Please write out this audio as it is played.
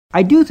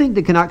I do think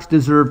the Canucks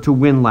deserved to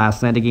win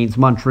last night against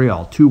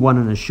Montreal,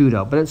 2-1 in a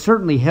shootout, but it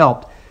certainly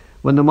helped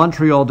when the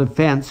Montreal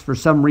defense for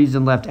some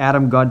reason left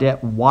Adam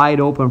Gaudette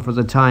wide open for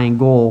the tying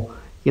goal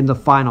in the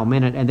final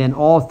minute, and then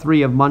all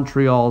three of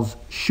Montreal's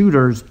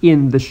shooters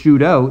in the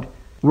shootout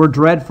were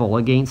dreadful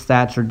against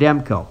Thatcher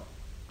Demko.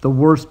 The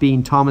worst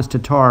being Thomas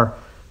Tatar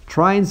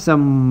trying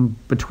some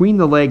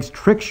between-the-legs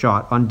trick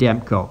shot on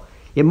Demko.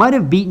 It might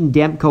have beaten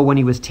Demko when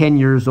he was 10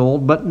 years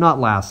old, but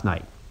not last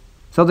night.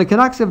 So the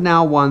Canucks have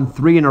now won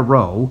 3 in a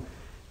row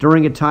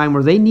during a time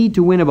where they need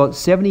to win about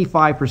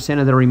 75%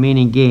 of their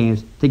remaining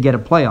games to get a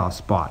playoff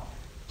spot.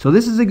 So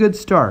this is a good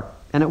start,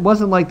 and it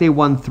wasn't like they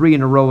won 3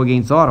 in a row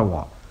against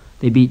Ottawa.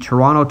 They beat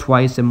Toronto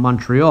twice and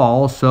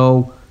Montreal,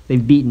 so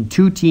they've beaten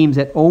 2 teams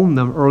that owned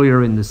them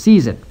earlier in the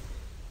season.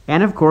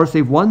 And of course,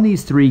 they've won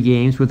these 3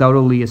 games without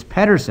Elias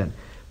Pettersson.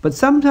 But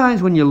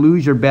sometimes when you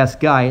lose your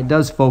best guy, it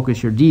does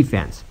focus your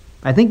defense.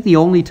 I think the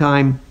only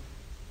time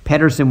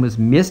Pettersson was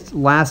missed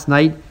last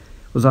night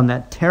was on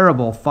that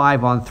terrible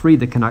 5-on-3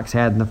 the Canucks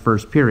had in the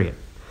first period.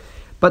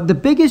 But the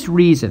biggest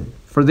reason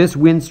for this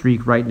win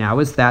streak right now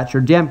is Thatcher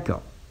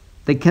Demko.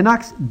 The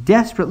Canucks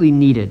desperately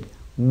needed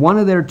one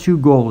of their 2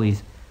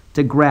 goalies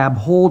to grab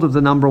hold of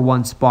the number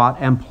 1 spot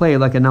and play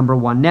like a number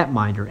 1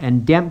 netminder,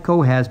 and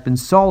Demko has been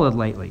solid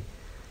lately.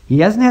 He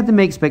hasn't had to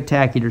make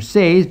spectacular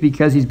saves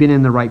because he's been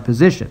in the right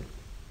position.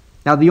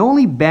 Now, the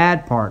only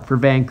bad part for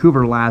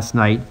Vancouver last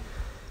night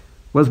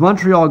was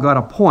Montreal got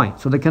a point,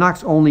 so the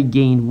Canucks only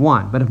gained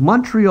 1. But if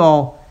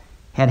Montreal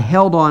had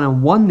held on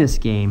and won this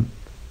game,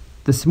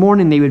 this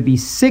morning they would be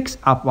 6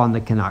 up on the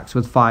Canucks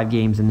with 5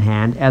 games in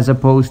hand, as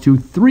opposed to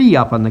 3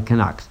 up on the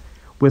Canucks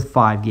with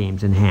 5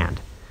 games in hand.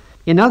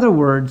 In other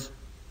words,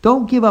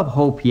 don't give up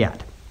hope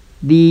yet.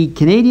 The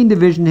Canadian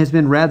division has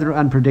been rather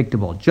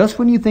unpredictable. Just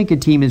when you think a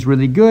team is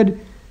really good,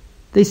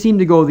 they seem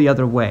to go the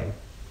other way,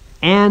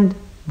 and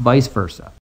vice versa.